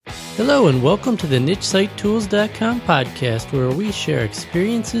Hello and welcome to the NicheSiteTools.com podcast, where we share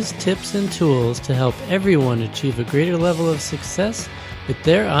experiences, tips, and tools to help everyone achieve a greater level of success with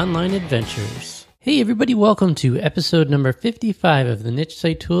their online adventures. Hey everybody, welcome to episode number 55 of the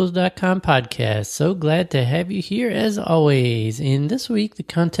NicheSiteTools.com podcast. So glad to have you here as always. And this week, the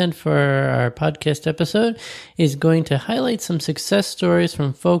content for our podcast episode is going to highlight some success stories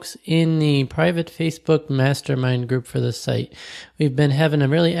from folks in the private Facebook mastermind group for the site. We've been having a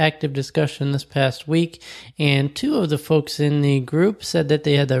really active discussion this past week, and two of the folks in the group said that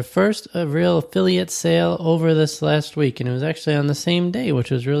they had their first real affiliate sale over this last week, and it was actually on the same day,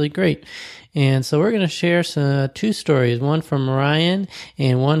 which was really great. And so we're going to share two stories, one from Ryan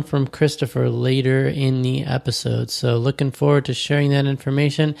and one from Christopher later in the episode. So looking forward to sharing that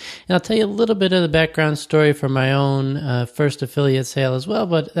information. And I'll tell you a little bit of the background story for my own first affiliate sale as well,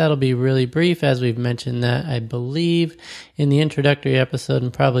 but that'll be really brief, as we've mentioned that, I believe, in the introductory episode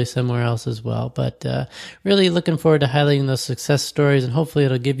and probably somewhere else as well. But really looking forward to highlighting those success stories, and hopefully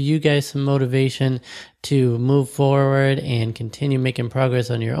it'll give you guys some motivation to move forward and continue making progress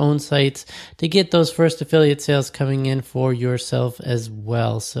on your own sites to get those first affiliate sales coming in for yourself as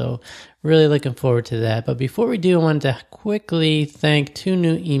well. So really looking forward to that. But before we do, I wanted to quickly thank two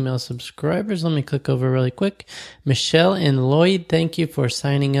new email subscribers. Let me click over really quick. Michelle and Lloyd, thank you for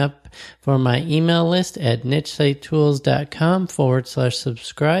signing up for my email list at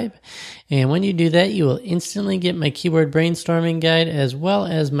nichesiteTools.com/subscribe. And when you do that, you will instantly get my keyword brainstorming guide as well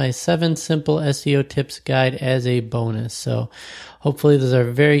as my 7 simple SEO tips guide as a bonus. So hopefully those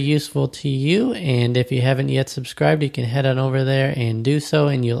are very useful to you. And if you haven't yet subscribed, you can head on over there and do so.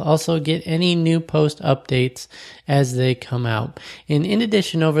 And you'll also get any new post updates as they come out. And in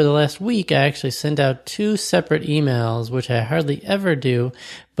addition, over the last week, I actually sent out 2 separate emails, which I hardly ever do.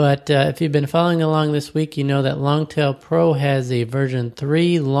 But if you've been following along this week, you know that Longtail Pro has a version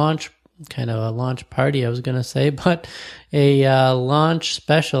 3 launch, kind of a launch party, I was going to say, but a launch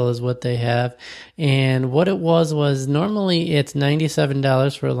special is what they have. And what it was normally it's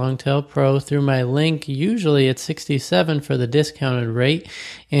 $97 for Longtail Pro. Through my link, usually it's $67 for the discounted rate.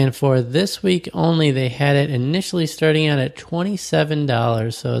 And for this week only, they had it initially starting out at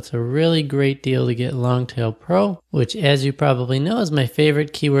 $27. So it's a really great deal to get Longtail Pro, which, as you probably know, is my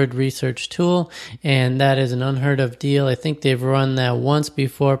favorite keyword research tool. And that is an unheard of deal. I think they've run that once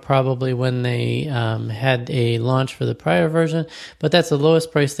before, probably when they had a launch for the prior version, but that's the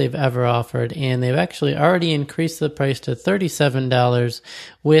lowest price they've ever offered. And they've actually already increased the price to $37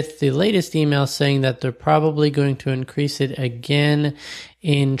 with the latest email saying that they're probably going to increase it again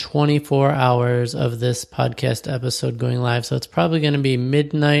in 24 hours of this podcast episode going live. So it's probably going to be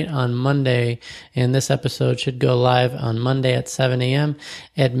midnight on Monday, and this episode should go live on Monday at 7 a.m.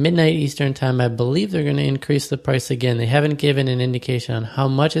 At midnight Eastern time, I believe they're going to increase the price again. They haven't given an indication on how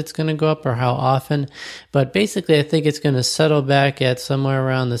much it's going to go up or how often, but basically I think it's going to settle back at somewhere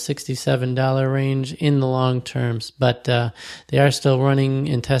around the $67 range in the long terms. But they are still running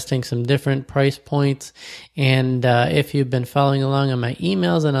and testing some different price points. And if you've been following along on my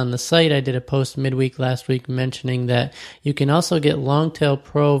emails and on the site, I did a post midweek last week mentioning that you can also get Longtail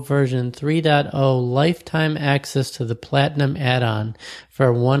Pro version 3.0 lifetime access to the Platinum add-on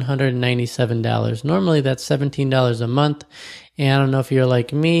for $197. Normally that's $17 a month. And I don't know if you're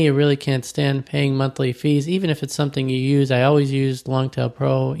like me, you really can't stand paying monthly fees. Even if it's something you use, I always use Longtail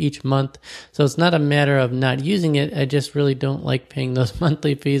Pro each month. So it's not a matter of not using it. I just really don't like paying those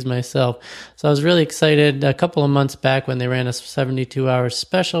monthly fees myself. So I was really excited a couple of months back when they ran a 72-hour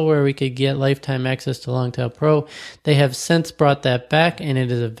special where we could get lifetime access to Longtail Pro. They have since brought that back, and it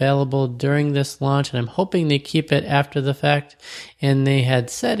is available during this launch. And I'm hoping they keep it after the fact. And they had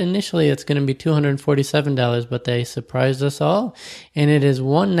said initially it's going to be $247, but they surprised us all. And it is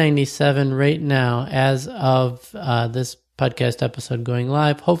 $197 right now as of this podcast episode going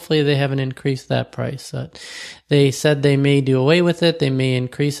live. Hopefully they haven't increased that price. They said they may do away with it. They may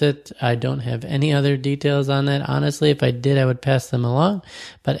increase it. I don't have any other details on that. Honestly, if I did, I would pass them along.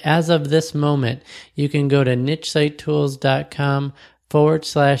 But as of this moment, you can go to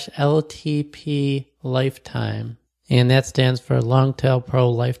nichesiteTools.com/LTP lifetime. And that stands for Longtail Pro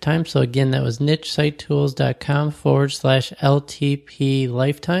Lifetime. So again, that was nichesiteTools.com/LTP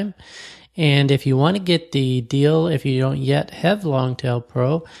lifetime. And if you want to get the deal, if you don't yet have Longtail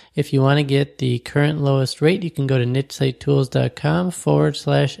Pro, if you want to get the current lowest rate, you can go to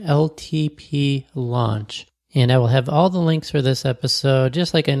nichesiteTools.com/LTP launch. And I will have all the links for this episode,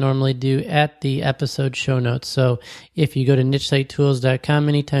 just like I normally do, at the episode show notes. So if you go to nichesitetools.com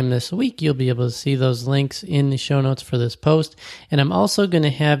anytime this week, you'll be able to see those links in the show notes for this post. And I'm also going to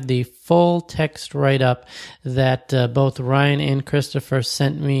have the full text write-up that both Ryan and Christopher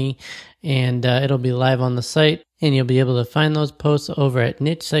sent me, and it'll be live on the site. And you'll be able to find those posts over at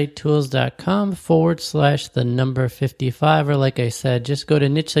nichesitetools.com/55. Or like I said, just go to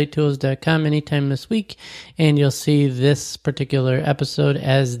nichesitetools.com anytime this week, and you'll see this particular episode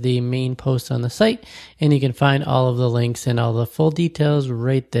as the main post on the site. And you can find all of the links and all the full details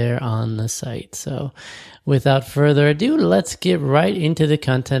right there on the site. So without further ado, let's get right into the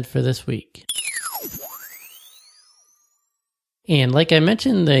content for this week. And like I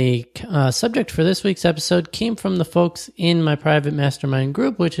mentioned, the subject for this week's episode came from the folks in my private mastermind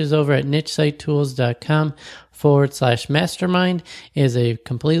group, which is over at nichesitetools.com/mastermind. It is a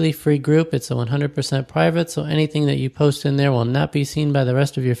completely free group. It's a 100% private, so anything that you post in there will not be seen by the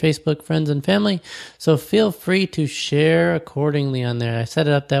rest of your Facebook friends and family. So feel free to share accordingly on there. I set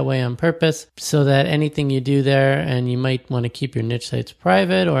it up that way on purpose so that anything you do there, and you might want to keep your niche sites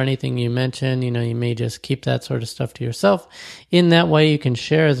private, or anything you mention, you may just keep that sort of stuff to yourself. In that way, you can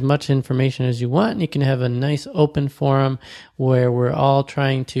share as much information as you want, and you can have a nice open forum where we're all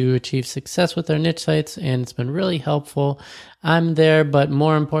trying to achieve success with our niche sites, and it's been really helpful. I'm there, but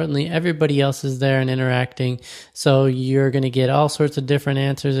more importantly, everybody else is there and interacting. So you're going to get all sorts of different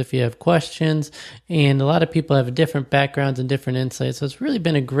answers if you have questions. And a lot of people have different backgrounds and different insights. So it's really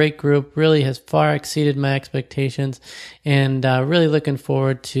been a great group, really has far exceeded my expectations, and really looking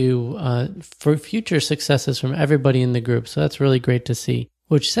forward to for future successes from everybody in the group. So that's really great to see.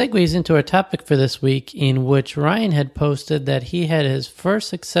 Which segues into our topic for this week, in which Ryan had posted that he had his first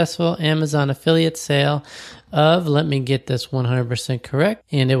successful Amazon affiliate sale of, let me get this 100% correct,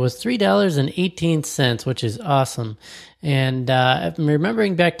 and it was $3.18, which is awesome. And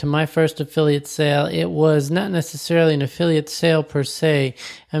remembering back to my first affiliate sale, it was not necessarily an affiliate sale per se.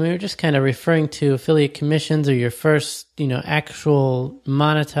 I mean, we're just kind of referring to affiliate commissions, or your first, actual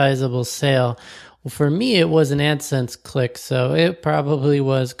monetizable sale. Well, for me, it was an AdSense click, so it probably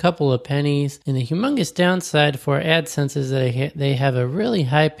was a couple of pennies. And the humongous downside for AdSense is that they have a really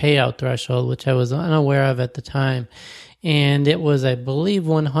high payout threshold, which I was unaware of at the time. And it was, I believe,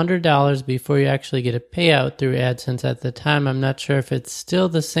 $100 before you actually get a payout through AdSense at the time. I'm not sure if it's still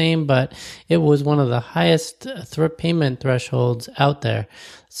the same, but it was one of the highest payment thresholds out there.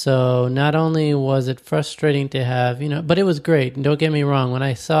 So not only was it frustrating to have, but it was great. And don't get me wrong, when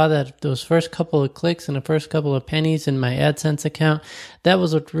I saw that those first couple of clicks and the first couple of pennies in my AdSense account, that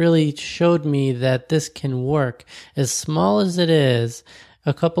was what really showed me that this can work. As small as it is,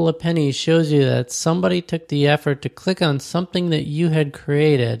 a couple of pennies shows you that somebody took the effort to click on something that you had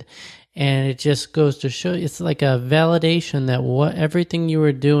created, and it just goes to show, it's like a validation that everything you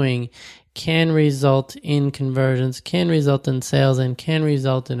were doing can result in conversions, can result in sales, and can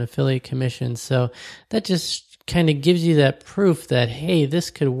result in affiliate commissions. So that just kind of gives you that proof that, hey, this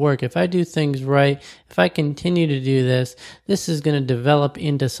could work. If I do things right, if I continue to do this, this is going to develop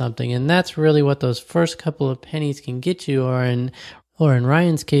into something. And that's really what those first couple of pennies can get you, or in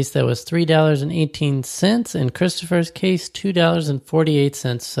Ryan's case, that was $3.18. In Christopher's case,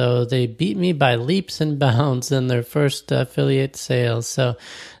 $2.48. So they beat me by leaps and bounds in their first affiliate sales. So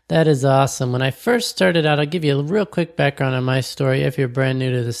that is awesome. When I first started out, I'll give you a real quick background on my story if you're brand new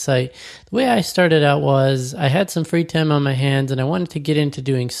to the site. The way I started out was I had some free time on my hands, and I wanted to get into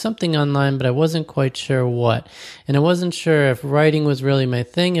doing something online, but I wasn't quite sure what. And I wasn't sure if writing was really my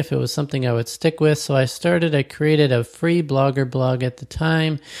thing, if it was something I would stick with. So I created a free Blogger blog at the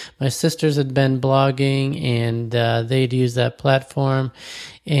time. My sisters had been blogging, and they'd use that platform.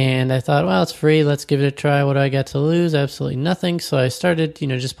 And I thought, well, it's free. Let's give it a try. What do I got to lose? Absolutely nothing. So I started,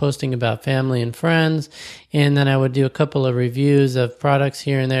 just posting about family and friends. And then I would do a couple of reviews of products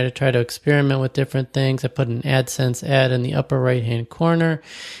here and there to try to experiment with different things. I put an AdSense ad in the upper right-hand corner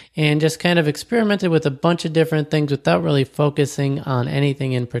and just kind of experimented with a bunch of different things without really focusing on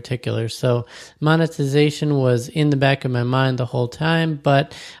anything in particular. So monetization was in the back of my mind the whole time,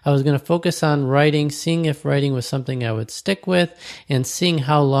 but I was going to focus on writing, seeing if writing was something I would stick with, and seeing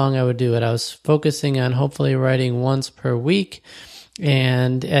how long I would do it. I was focusing on hopefully writing once per week.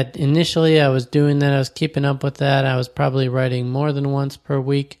 And initially I was doing that. I was keeping up with that. I was probably writing more than once per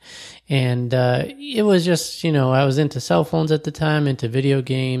week. And it was just, I was into cell phones at the time, into video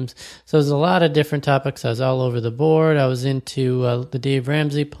games. So there's a lot of different topics. I was all over the board. I was into the Dave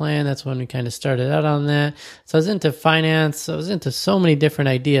Ramsey plan. That's when we kind of started out on that. So I was into finance. I was into so many different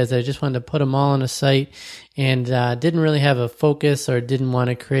ideas. I just wanted to put them all on a site, and didn't really have a focus, or didn't want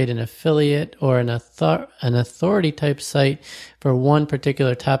to create an affiliate or an authority type site for one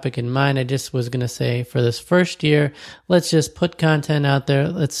particular topic in mind. I just was going to say, for this first year, let's just put content out there.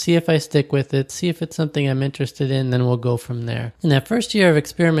 Let's see if I stick with it, see if it's something I'm interested in, then we'll go from there. And that first year of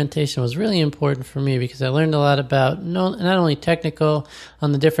experimentation was really important for me because I learned a lot about not only technical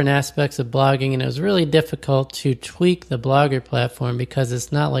on the different aspects of blogging, and it was really difficult to tweak the Blogger platform because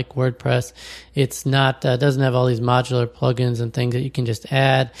it's not like WordPress. It's not doesn't have all these modular plugins and things that you can just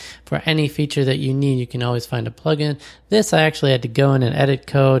add. For any feature that you need, you can always find a plugin. This, I actually had to go in and edit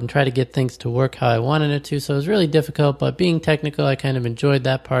code and try to get things to work how I wanted it to, so it was really difficult, but being technical, I kind of enjoyed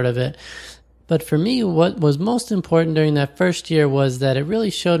that part of it. But for me, what was most important during that first year was that it really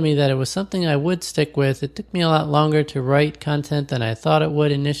showed me that it was something I would stick with. It took me a lot longer to write content than I thought it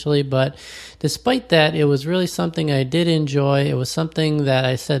would initially, but despite that, it was really something I did enjoy. It was something that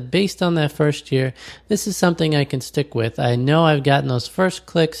I said, based on that first year, this is something I can stick with. I know I've gotten those first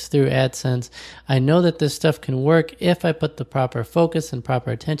clicks through AdSense. I know that this stuff can work if I put the proper focus and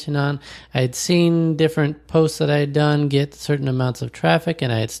proper attention on. I had seen different posts that I had done get certain amounts of traffic,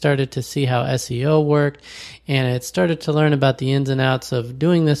 and I had started to see how SEO worked, and I had started to learn about the ins and outs of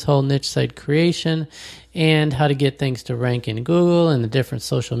doing this whole niche site creation and how to get things to rank in Google and the different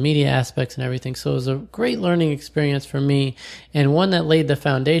social media aspects and everything. So it was a great learning experience for me, and one that laid the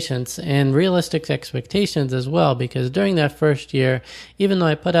foundations and realistic expectations as well, because during that first year, even though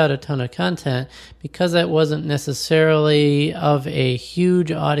I put out a ton of content, because that wasn't necessarily of a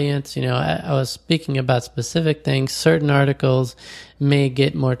huge audience, I was speaking about specific things. Certain articles may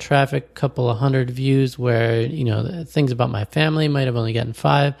get more traffic, a couple of hundred views, where, things about my family might have only gotten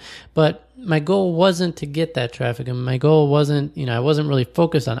 5, but my goal wasn't to get that traffic, and my goal wasn't, I wasn't really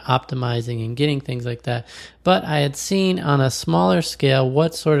focused on optimizing and getting things like that. But I had seen on a smaller scale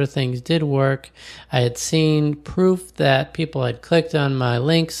what sort of things did work. I had seen proof that people had clicked on my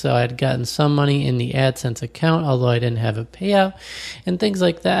links, so I had gotten some money in the AdSense account, although I didn't have a payout, and things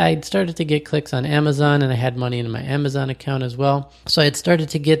like that. I had started to get clicks on Amazon, and I had money in my Amazon account as well. So I had started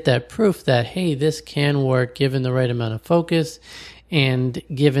to get that proof that, hey, this can work given the right amount of focus and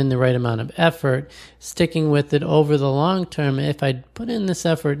given the right amount of effort. Sticking with it over the long term, if I put in this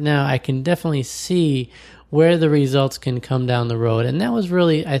effort now, I can definitely see where the results can come down the road. And that was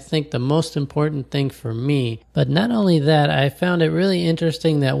really, I think, the most important thing for me. But not only that, I found it really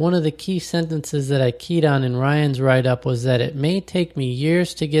interesting that one of the key sentences that I keyed on in Ryan's write-up was that it may take me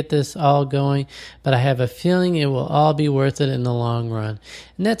years to get this all going, but I have a feeling it will all be worth it in the long run.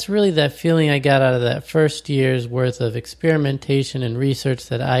 And that's really that feeling I got out of that first year's worth of experimentation and research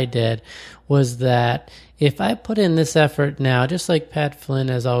that I did, was that if I put in this effort now, just like Pat Flynn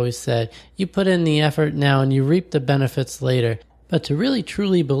has always said, you put in the effort now and you reap the benefits later. But to really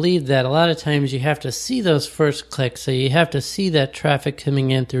truly believe that, a lot of times you have to see those first clicks. So you have to see that traffic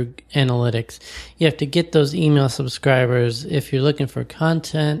coming in through analytics. You have to get those email subscribers. If you're looking for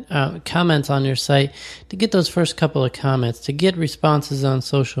content, comments on your site, to get those first couple of comments, to get responses on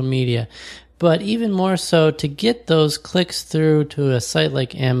social media. But even more so, to get those clicks through to a site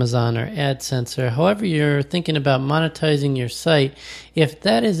like Amazon or AdSense, or however you're thinking about monetizing your site, if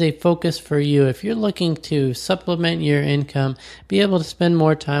that is a focus for you, if you're looking to supplement your income, be able to spend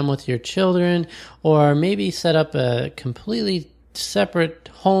more time with your children, or maybe set up a completely separate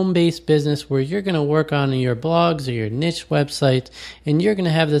home-based business where you're going to work on your blogs or your niche websites, and you're going to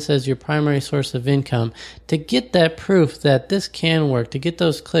have this as your primary source of income, to get that proof that this can work, to get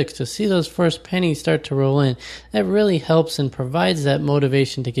those clicks, to see those first pennies start to roll in, that really helps and provides that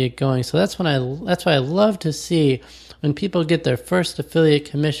motivation to get going. So that's why I love to see when people get their first affiliate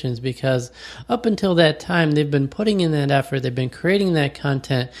commissions, because up until that time, they've been putting in that effort, they've been creating that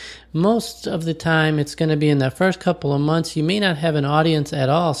content. Most of the time, it's going to be in that first couple of months. You may not have an audience at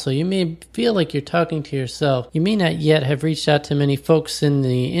all, so you may feel like you're talking to yourself. You may not yet have reached out to many folks in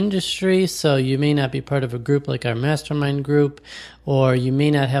the industry, so you may not be part of a group like our mastermind group, or you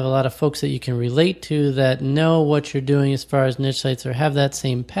may not have a lot of folks that you can relate to that know what you're doing as far as niche sites or have that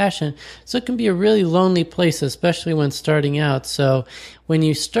same passion. So it can be a really lonely place, especially when when starting out. So when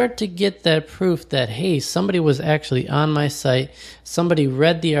you start to get that proof that, hey, somebody was actually on my site, somebody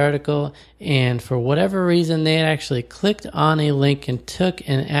read the article, and for whatever reason, they had actually clicked on a link and took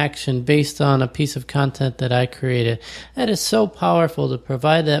an action based on a piece of content that I created. That is so powerful to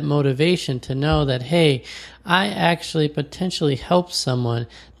provide that motivation to know that, hey, I actually potentially helped someone.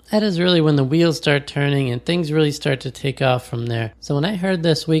 That is really when the wheels start turning and things really start to take off from there. So when I heard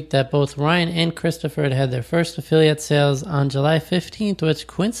this week that both Ryan and Christopher had their first affiliate sales on July 15th, which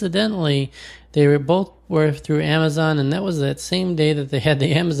coincidentally they were both through Amazon, and that was that same day that they had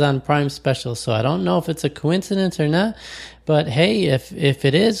the Amazon Prime special. So I don't know if it's a coincidence or not, but hey, if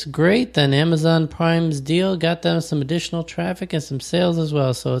it is, great, then Amazon Prime's deal got them some additional traffic and some sales as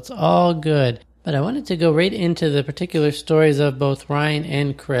well. So it's all good. But I wanted to go right into the particular stories of both Ryan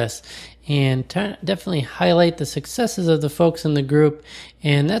and Chris and definitely highlight the successes of the folks in the group.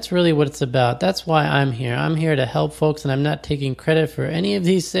 And that's really what it's about. That's why I'm here. I'm here to help folks, and I'm not taking credit for any of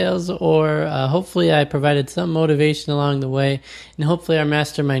these sales, or hopefully I provided some motivation along the way, and hopefully our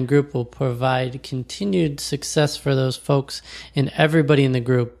mastermind group will provide continued success for those folks and everybody in the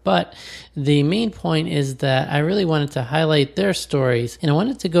group. But the main point is that I really wanted to highlight their stories, and I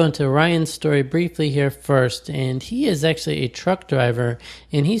wanted to go into Ryan's story briefly here first. And he is actually a truck driver,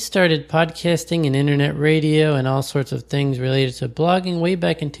 and he started podcasting and internet radio and all sorts of things related to blogging way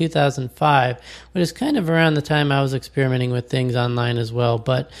back in 2005, which is kind of around the time I was experimenting with things online as well.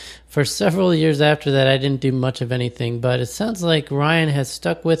 But for several years after that, I didn't do much of anything, but it sounds like Ryan has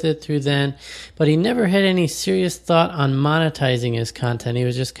stuck with it through then, but he never had any serious thought on monetizing his content. He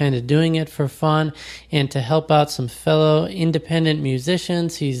was just kind of doing it for fun and to help out some fellow independent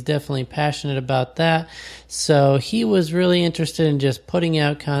musicians. He's definitely passionate about that. So he was really interested in just putting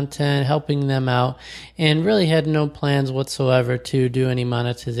out content, helping them out, and really had no plans whatsoever to do any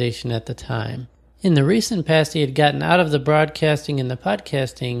monetization at the time. In the recent past, he had gotten out of the broadcasting and the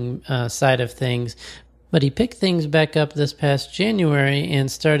podcasting side of things, but he picked things back up this past January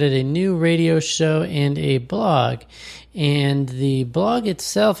and started a new radio show and a blog. And the blog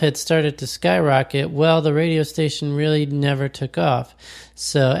itself had started to skyrocket. Well, the radio station really never took off.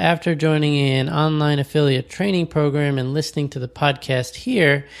 So after joining an online affiliate training program and listening to the podcast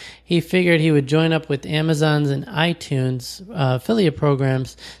here, he figured he would join up with Amazon's and iTunes affiliate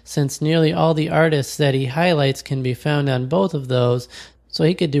programs, since nearly all the artists that he highlights can be found on both of those. So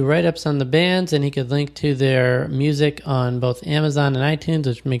he could do write-ups on the bands, and he could link to their music on both Amazon and iTunes,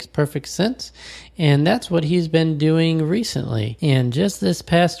 which makes perfect sense. And that's what he's been doing recently. And just this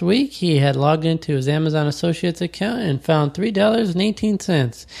past week, he had logged into his Amazon Associates account and found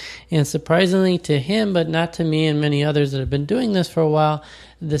 $3.18. And surprisingly to him, but not to me and many others that have been doing this for a while,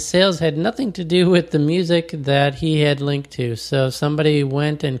 the sales had nothing to do with the music that he had linked to. So somebody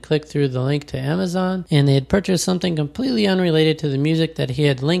went and clicked through the link to Amazon, and they had purchased something completely unrelated to the music that he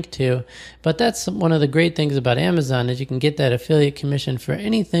had linked to. But that's one of the great things about Amazon, is you can get that affiliate commission for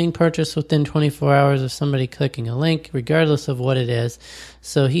anything purchased within 24 hours of somebody clicking a link, regardless of what it is.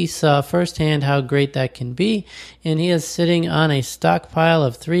 So he saw firsthand how great that can be, and he is sitting on a stockpile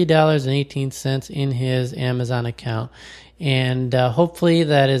of $3.18 in his Amazon account. And hopefully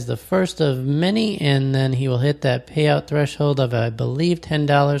that is the first of many, and then he will hit that payout threshold of, I believe,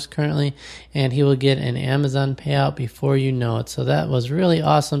 $10 currently, and he will get an Amazon payout before you know it. So that was really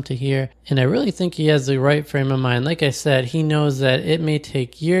awesome to hear, and I really think he has the right frame of mind. Like I said, he knows that it may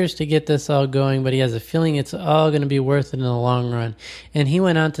take years to get this all going, but he has a feeling it's all going to be worth it in the long run. And he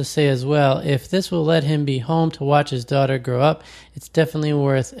went on to say as well, if this will let him be home to watch his daughter grow up, it's definitely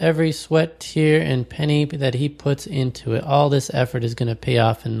worth every sweat, tear, and penny that he puts into it. All this effort is going to pay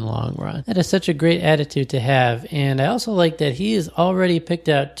off in the long run. That is such a great attitude to have. And I also like that he has already picked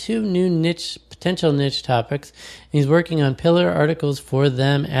out 2 new potential niche topics. He's working on pillar articles for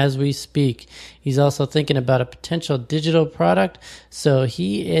them as we speak. He's also thinking about a potential digital product. So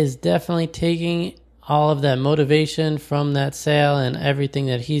he is definitely taking all of that motivation from that sale and everything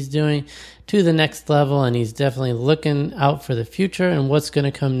that he's doing to the next level, and he's definitely looking out for the future and what's going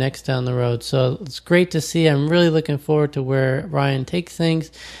to come next down the road. So it's great to see. I'm really looking forward to where Ryan takes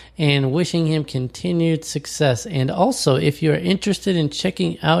things, and wishing him continued success. And also, if you're interested in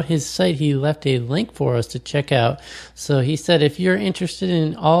checking out his site, he left a link for us to check out. So he said, if you're interested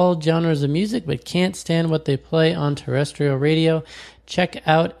in all genres of music but can't stand what they play on terrestrial radio, check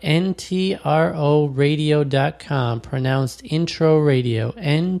out ntroradio.com, pronounced intro radio,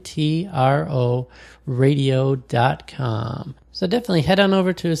 ntroradio.com. So definitely head on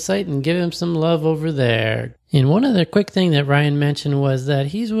over to his site and give him some love over there. And one other quick thing that Ryan mentioned was that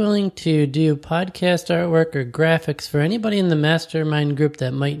he's willing to do podcast artwork or graphics for anybody in the mastermind group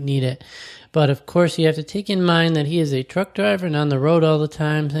that might need it. But of course, you have to take in mind that he is a truck driver and on the road all the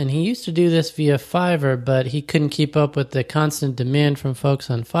time, and he used to do this via Fiverr, but he couldn't keep up with the constant demand from folks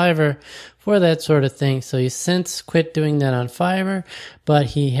on Fiverr for that sort of thing. So he's since quit doing that on Fiverr, but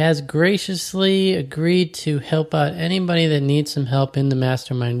he has graciously agreed to help out anybody that needs some help in the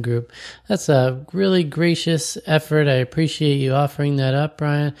mastermind group. That's a really gracious effort. I appreciate you offering that up,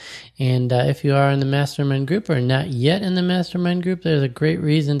 Brian. And if you are in the mastermind group or not yet in the mastermind group, there's a great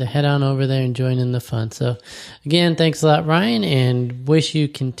reason to head on over there and join in the fun. So again, thanks a lot, Ryan, and wish you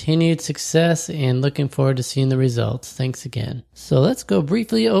continued success and looking forward to seeing the results. Thanks again. So let's go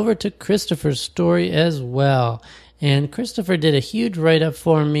briefly over to Christopher's story as well. And Christopher did a huge write-up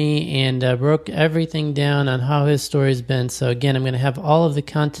for me and broke everything down on how his story's been. So again, I'm going to have all of the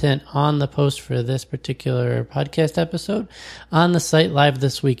content on the post for this particular podcast episode on the site live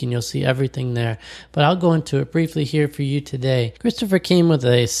this week, and you'll see everything there. But I'll go into it briefly here for you today. Christopher came with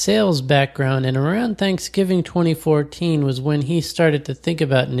a sales background, and around Thanksgiving 2014 was when he started to think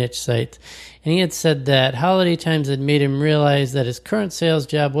about niche sites. And he had said that holiday times had made him realize that his current sales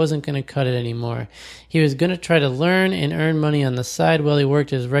job wasn't going to cut it anymore. He was going to try to learn and earn money on the side while he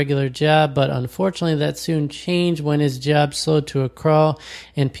worked his regular job, but unfortunately that soon changed when his job slowed to a crawl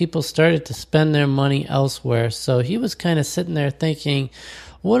and people started to spend their money elsewhere. So he was kind of sitting there thinking,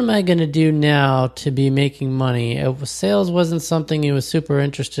 what am I going to do now to be making money? Sales wasn't something he was super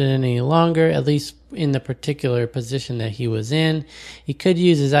interested in any longer, at least in the particular position that he was in. He could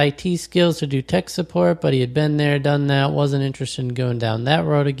use his IT skills to do tech support, but he had been there, done that, wasn't interested in going down that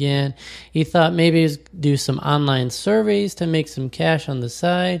road again. He thought maybe he'd do some online surveys to make some cash on the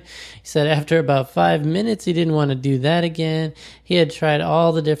side. He said after about 5 minutes, he didn't want to do that again. He had tried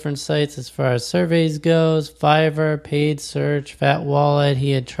all the different sites as far as surveys goes, Fiverr, Paid Search, Fat Wallet.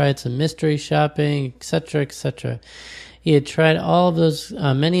 He had tried some mystery shopping, etc., etc. He had tried all of those,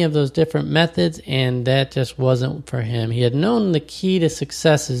 many of those different methods, and that just wasn't for him. He had known the key to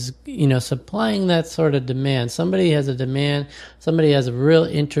success is, supplying that sort of demand. Somebody has a demand, somebody has a real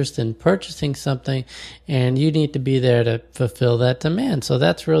interest in purchasing something, and you need to be there to fulfill that demand. So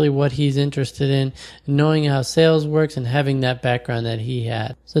that's really what he's interested in, knowing how sales works and having that background that he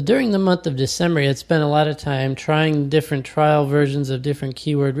had. So during the month of December, he had spent a lot of time trying different trial versions of different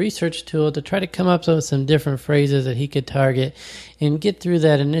keyword research tools to try to come up with some different phrases that he could target and get through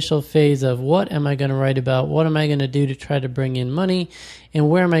that initial phase of what am I going to write about, what am I going to do to try to bring in money, and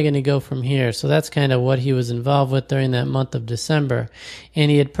where am I going to go from here. So that's kind of what he was involved with during that month of December.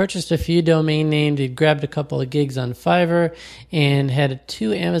 And he had purchased a few domain names, he'd grabbed a couple of gigs on Fiverr, and had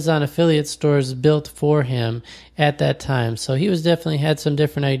 2 Amazon affiliate stores built for him at that time. So he was definitely had some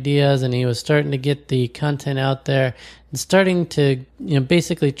different ideas, and he was starting to get the content out there and starting to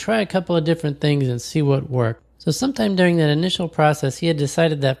basically try a couple of different things and see what worked. So sometime during that initial process, he had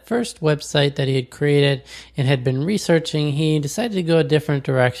decided that first website that he had created and had been researching, he decided to go a different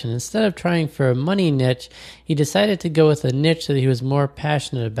direction. Instead of trying for a money niche, he decided to go with a niche that he was more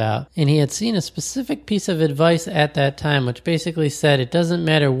passionate about. And he had seen a specific piece of advice at that time, which basically said, it doesn't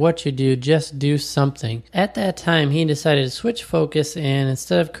matter what you do, just do something. At that time, he decided to switch focus, and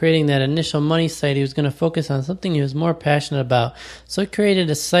instead of creating that initial money site, he was going to focus on something he was more passionate about. So he created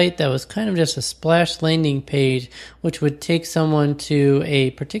a site that was kind of just a splash landing page, which would take someone to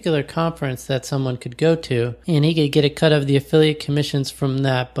a particular conference that someone could go to, and he could get a cut of the affiliate commissions from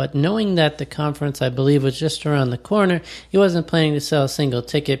that. But knowing that the conference, I believe, was just around the corner, he wasn't planning to sell a single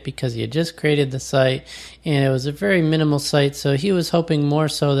ticket because he had just created the site, and it was a very minimal site, so he was hoping more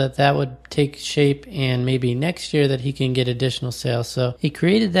so that that would take shape and maybe next year that he can get additional sales. So he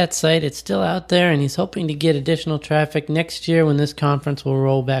created that site, it's still out there, and he's hoping to get additional traffic next year when this conference will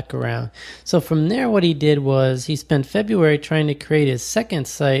roll back around. So from there, what he did was he spent February trying to create his second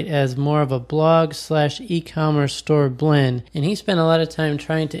site as more of a blog/e-commerce store blend, and he spent a lot of time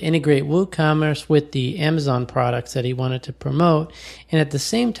trying to integrate WooCommerce with the Amazon products that he wanted to promote, and at the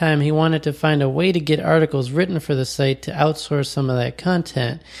same time he wanted to find a way to get articles written for the site to outsource some of that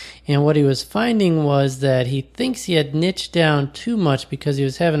content. And what he was finding was that he thinks he had niched down too much because he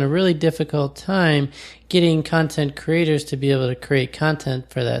was having a really difficult time getting content creators to be able to create content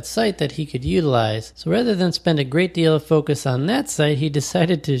for that site that he could utilize. So rather than spend a great deal of focus on that site, he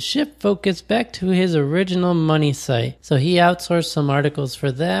decided to shift focus back to his original money site. So he outsourced some articles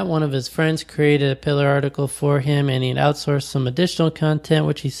for that. One of his friends created a pillar article for him, and he had outsourced some additional content,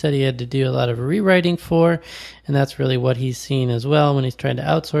 which he said he had to do a lot of rewriting for. And that's really what he's seen as well when he's trying to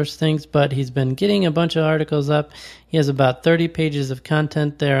outsource things. But he's been getting a bunch of articles up. He has about 30 pages of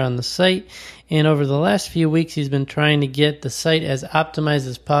content there on the site. And over the last few weeks, he's been trying to get the site as optimized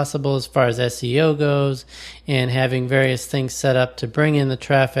as possible as far as SEO goes and having various things set up to bring in the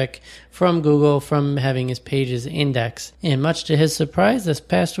traffic from Google, from having his pages indexed. And much to his surprise, this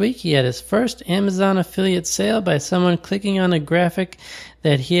past week, he had his first Amazon affiliate sale by someone clicking on a graphic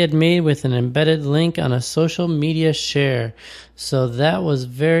that he had made with an embedded link on a social media share. So that was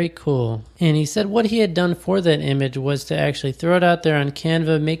very cool. And he said what he had done for that image was to actually throw it out there on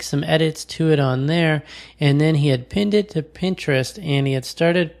Canva, make some edits to it on there, and then he had pinned it to Pinterest, and he had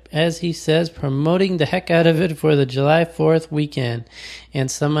started, as he says, promoting the heck out of it for the July 4th weekend. And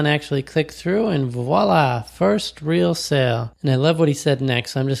someone actually clicked through, and voila, first real sale. And I love what he said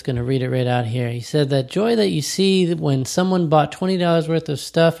next, so I'm just going to read it right out here. He said that joy that you see when someone bought $20 worth of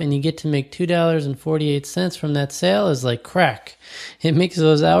stuff and you get to make $2.48 from that sale is like crack. It makes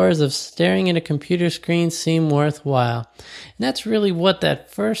those hours of staring at a computer screen seem worthwhile. And that's really what that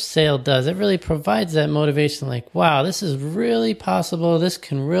first sale does. It really provides that motivation, like, wow, this is really possible. This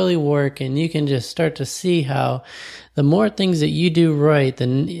can really work. And you can just start to see how the more things that you do right,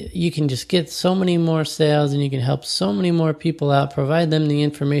 then you can just get so many more sales and you can help so many more people out, provide them the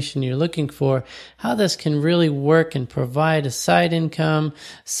information you're looking for, how this can really work and provide a side income,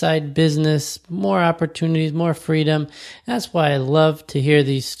 side business, more opportunities, more freedom. That's why I love to hear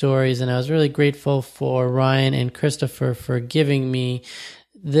these stories, and I was really grateful for Ryan and Christopher for giving me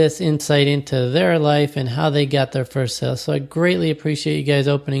this insight into their life and how they got their first sale. So I greatly appreciate you guys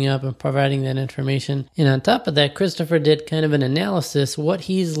opening up and providing that information. And on top of that, Christopher did kind of an analysis, what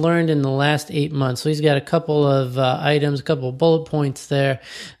he's learned in the last 8 months. So he's got a couple of items, a couple of bullet points there.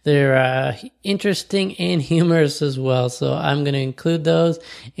 They're interesting and humorous as well. So I'm going to include those.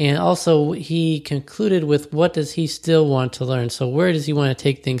 And also he concluded with what does he still want to learn? So where does he want to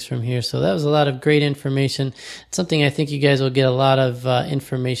take things from here? So that was a lot of great information. It's something I think you guys will get a lot of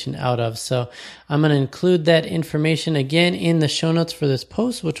information out of. So I'm going to include that information again in the show notes for this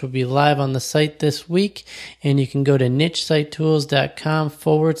post, which will be live on the site this week. And you can go to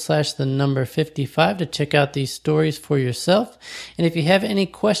nichesitetools.com/55 to check out these stories for yourself. And if you have any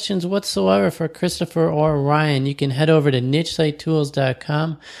questions whatsoever for Christopher or Ryan, you can head over to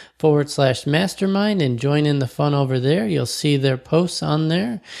nichesitetools.com/mastermind and join in the fun over there. You'll see their posts on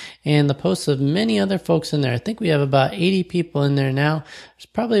there and the posts of many other folks in there. I think we have about 80 people in there now. There's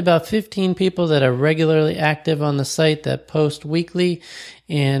probably about 15 people that are regularly active on the site that post weekly,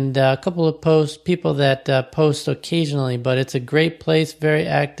 and a couple of people that post occasionally, but it's a great place, very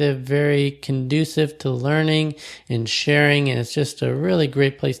active, very conducive to learning and sharing, and it's just a really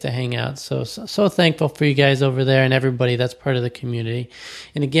great place to hang out. So thankful for you guys over there and everybody that's part of the community.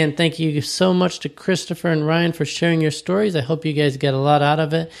 And again, thank you so much to Christopher and Ryan for sharing your stories. I hope you guys get a lot out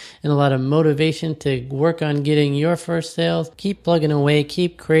of it and a lot of motivation to work on getting your first sales. Keep plugging away,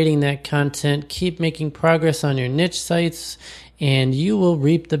 keep creating that content, keep making progress on your niche sites, and you will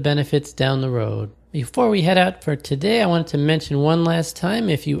reap the benefits down the road. Before we head out for today, I wanted to mention one last time,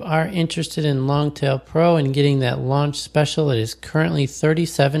 if you are interested in Longtail Pro and getting that launch special, it is currently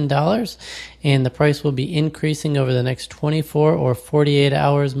 $37, and the price will be increasing over the next 24 or 48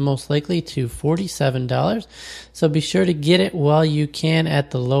 hours, most likely to $47. So be sure to get it while you can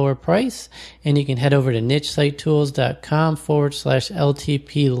at the lower price, and you can head over to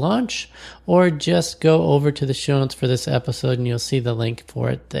nichesitetools.com/LTP launch, or just go over to the show notes for this episode and you'll see the link for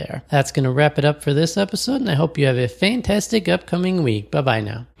it there. That's going to wrap it up for this episode, and I hope you have a fantastic upcoming week. Bye-bye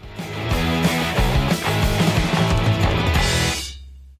now.